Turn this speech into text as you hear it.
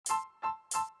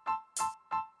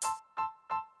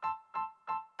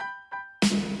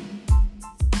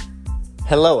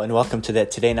Hello and welcome to the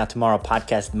Today Not Tomorrow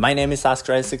podcast. My name is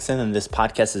Oscar Isaacson and this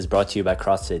podcast is brought to you by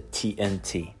CrossFit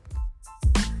TNT.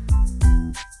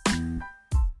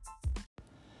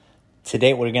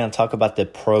 Today we're going to talk about the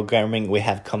programming we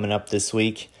have coming up this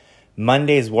week.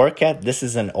 Monday's workout, this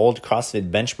is an old CrossFit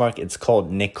benchmark. It's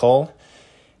called Nicole.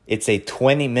 It's a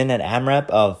 20-minute AMRAP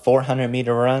of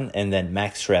 400-meter run and then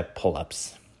max rep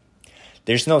pull-ups.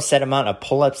 There's no set amount of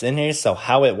pull-ups in here, so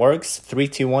how it works, 3,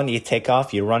 2, 1, you take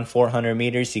off, you run 400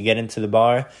 meters, you get into the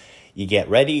bar, you get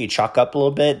ready, you chalk up a little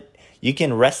bit. You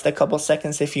can rest a couple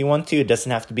seconds if you want to. It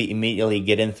doesn't have to be immediately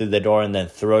get in through the door and then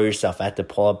throw yourself at the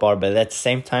pull-up bar, but at the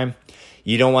same time,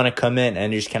 you don't want to come in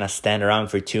and just kind of stand around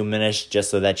for 2 minutes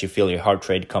just so that you feel your heart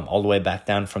rate come all the way back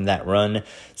down from that run.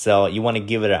 So you want to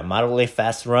give it a moderately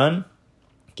fast run.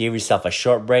 Give yourself a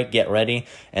short break, get ready,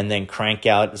 and then crank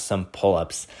out some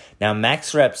pull-ups. Now,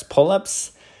 max reps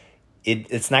pull-ups,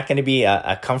 it's not going to be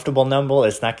a comfortable number.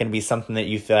 It's not going to be something that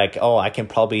you feel like, oh, I can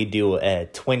probably do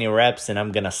 20 reps and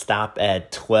I'm going to stop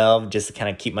at 12 just to kind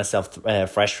of keep myself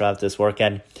fresh throughout this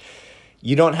workout.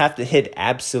 You don't have to hit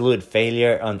absolute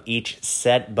failure on each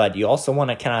set, but you also want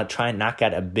to kind of try and knock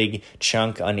out a big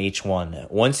chunk on each one.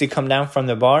 Once you come down from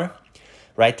the bar,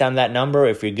 write down that number.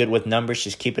 If you're good with numbers,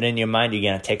 just keep it in your mind. You're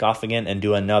going to take off again and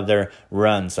do another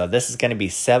run. So this is going to be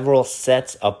several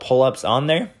sets of pull-ups on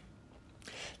there.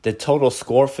 The total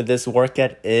score for this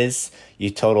workout is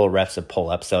your total reps of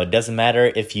pull-ups. So it doesn't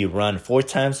matter if you run 4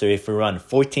 times or if you run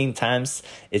 14 times.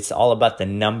 It's all about the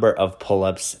number of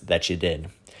pull-ups that you did.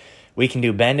 We can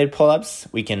do banded pull-ups.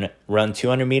 We can run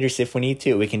 200 meters if we need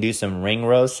to. We can do some ring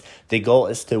rows. The goal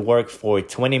is to work for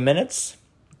 20 minutes.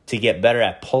 To get better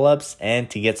at pull-ups and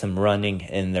to get some running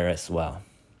in there as well.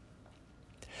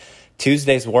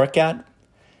 Tuesday's workout,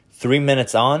 3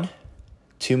 minutes on,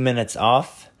 2 minutes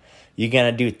off. You're going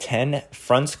to do 10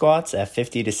 front squats at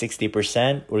 50 to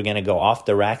 60%. We're going to go off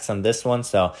the racks on this one.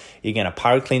 So you're going to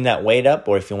power clean that weight up,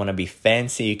 or if you want to be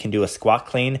fancy, you can do a squat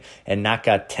clean and knock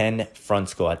out 10 front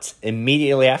squats.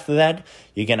 Immediately after that,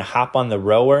 you're going to hop on the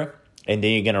rower. And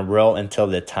then you're going to row until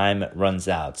the time runs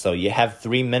out. So you have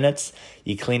 3 minutes.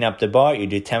 You clean up the bar. You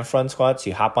do 10 front squats.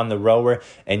 You hop on the rower.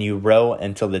 And you row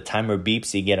until the timer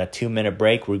beeps. You get a 2-minute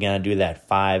break. We're going to do that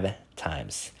 5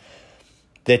 times.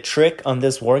 The trick on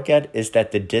this workout is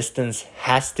that the distance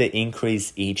has to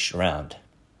increase each round.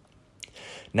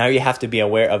 Now you have to be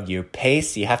aware of your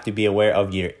pace. You have to be aware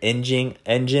of your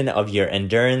engine, of your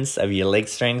endurance, of your leg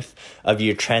strength, of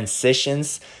your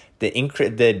transitions.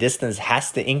 The distance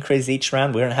has to increase each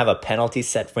round. We don't have a penalty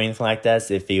set for anything like that.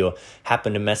 So if you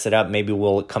happen to mess it up, maybe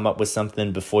we'll come up with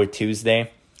something before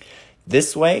Tuesday.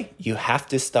 This way, you have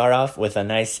to start off with a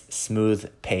nice, smooth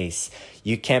pace.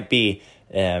 You can't be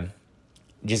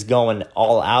just going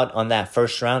all out on that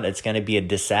first round. It's going to be a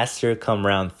disaster come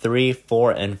round 3,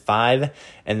 4, and 5.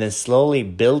 And then slowly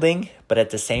building, but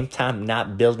at the same time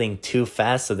not building too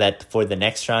fast so that for the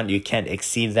next round you can't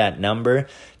exceed that number.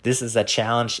 This is a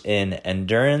challenge in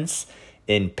endurance,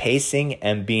 in pacing,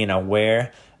 and being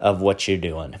aware of what you're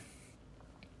doing.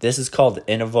 This is called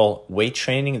interval weight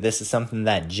training. This is something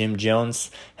that Jim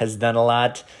Jones has done a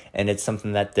lot, and it's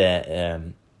something that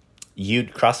the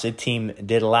Ute CrossFit team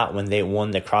did a lot when they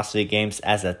won the CrossFit Games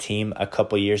as a team a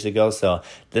couple years ago. So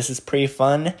this is pretty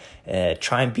fun.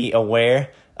 Try and be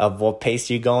aware of what pace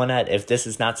you're going at. If this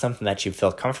is not something that you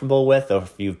feel comfortable with, or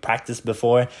if you've practiced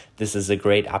before, this is a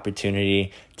great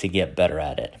opportunity to get better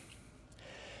at it.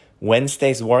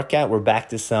 Wednesday's workout, we're back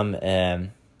to some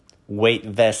weight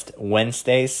vest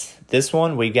Wednesdays. This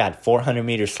one, we got 400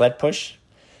 meter sled push,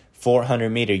 400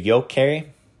 meter yoke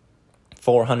carry,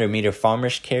 400 meter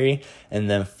farmer's carry, and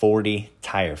then 40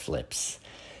 tire flips.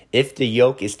 If the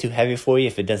yoke is too heavy for you,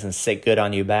 if it doesn't sit good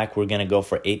on your back, we're going to go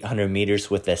for 800 meters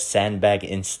with a sandbag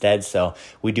instead. So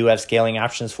we do have scaling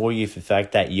options for you if in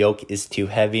fact that yoke is too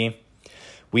heavy.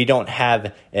 We don't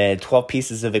have 12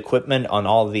 pieces of equipment on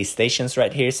all of these stations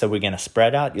right here, so we're going to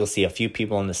spread out. You'll see a few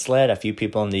people on the sled, a few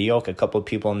people on the yoke, a couple of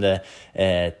people on the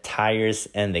tires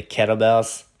and the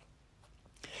kettlebells.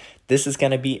 This is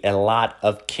going to be a lot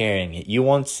of carrying. You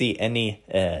won't see any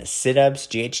sit-ups,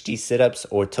 GHD sit-ups,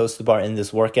 or toes to bar in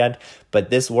this workout, but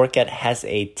this workout has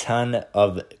a ton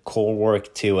of core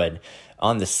work to it.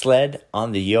 On the sled,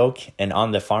 on the yoke, and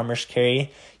on the farmer's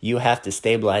carry, you have to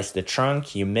stabilize the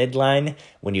trunk, your midline.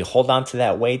 When you hold on to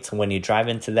that weight, when you drive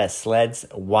into that sleds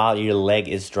while your leg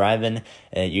is driving,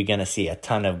 you're going to see a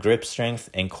ton of grip strength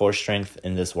and core strength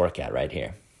in this workout right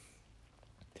here.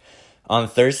 On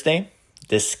Thursday,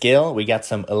 the skill, we got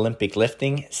some Olympic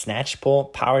lifting, snatch pull,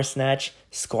 power snatch,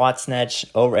 squat snatch,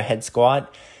 overhead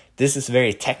squat. This is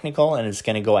very technical and it's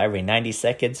going to go every 90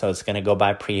 seconds, so it's going to go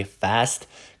by pretty fast.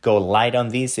 Go light on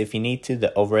these if you need to.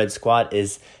 The overhead squat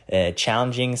is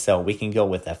challenging, so we can go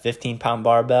with a 15-pound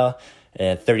barbell,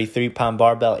 33-pound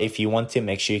barbell if you want to.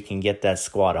 Make sure you can get that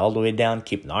squat all the way down.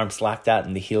 Keep the arms locked out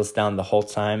and the heels down the whole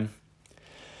time.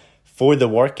 For the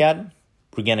workout,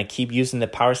 we're going to keep using the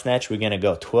power snatch. We're going to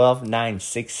go 12, 9,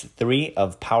 6, 3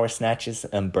 of power snatches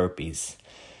and burpees.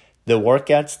 The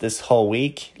workouts this whole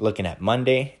week, looking at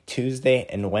Monday, Tuesday,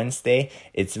 and Wednesday,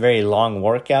 it's very long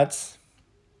workouts.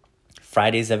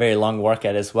 Friday's a very long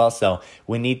workout as well, so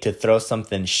we need to throw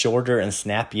something shorter and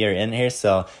snappier in here.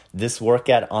 So this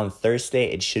workout on Thursday,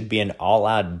 it should be an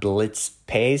all-out blitz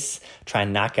pace. Try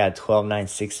and knock out 12, 9,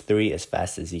 6, 3 as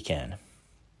fast as you can.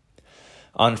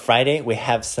 On Friday, we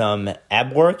have some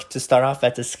ab work to start off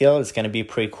at the skill. It's going to be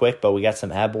pretty quick, but we got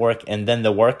some ab work. And then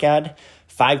the workout,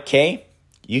 5K,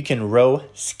 you can row,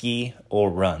 ski, or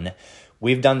run.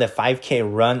 We've done the 5K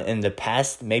run in the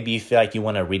past. Maybe you feel like you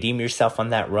want to redeem yourself on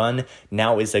that run.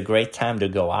 Now is a great time to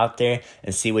go out there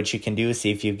and see what you can do,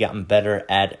 see if you've gotten better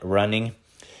at running.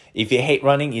 If you hate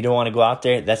running, you don't want to go out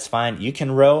there, that's fine. You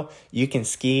can row, you can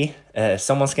ski.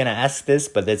 Someone's going to ask this,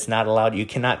 but it's not allowed. You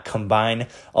cannot combine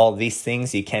all these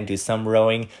things. You can't do some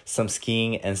rowing, some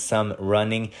skiing, and some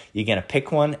running. You're going to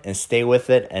pick one and stay with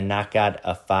it and knock out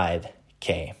a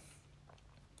 5K.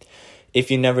 If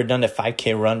you've never done a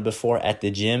 5K run before at the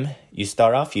gym, you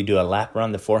start off, you do a lap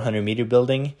around the 400-meter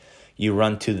building, you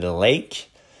run to the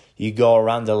lake, you go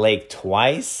around the lake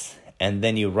twice, and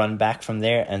then you run back from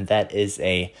there, and that is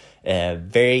a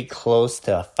very close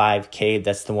to a 5K.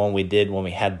 That's the one we did when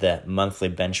we had the monthly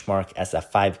benchmark as a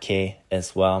 5K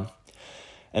as well.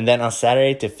 And then on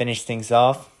Saturday, to finish things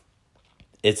off,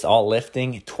 it's all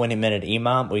lifting, 20-minute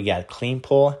EMOM. We got clean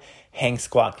pull, hang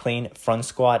squat clean, front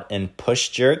squat, and push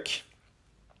jerk.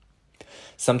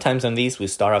 Sometimes on these, we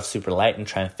start off super light and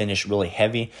try and finish really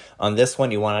heavy. On this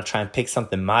one, you want to try and pick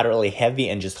something moderately heavy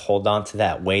and just hold on to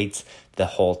that weight the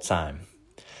whole time.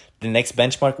 The next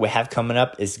benchmark we have coming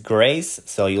up is Grace.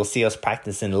 So you'll see us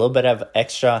practicing a little bit of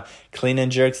extra clean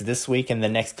and jerks this week and the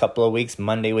next couple of weeks.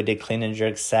 Monday we did clean and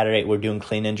jerks. Saturday we're doing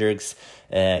clean and jerks.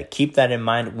 Keep that in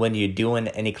mind when you're doing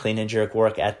any clean and jerk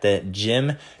work at the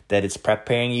gym, that it's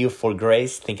preparing you for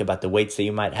Grace. Think about the weights that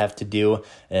you might have to do.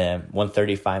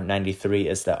 135.93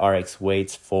 is the RX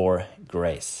weights for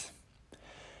Grace.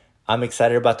 I'm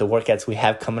excited about the workouts we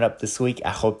have coming up this week. I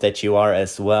hope that you are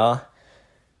as well.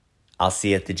 I'll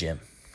see you at the gym.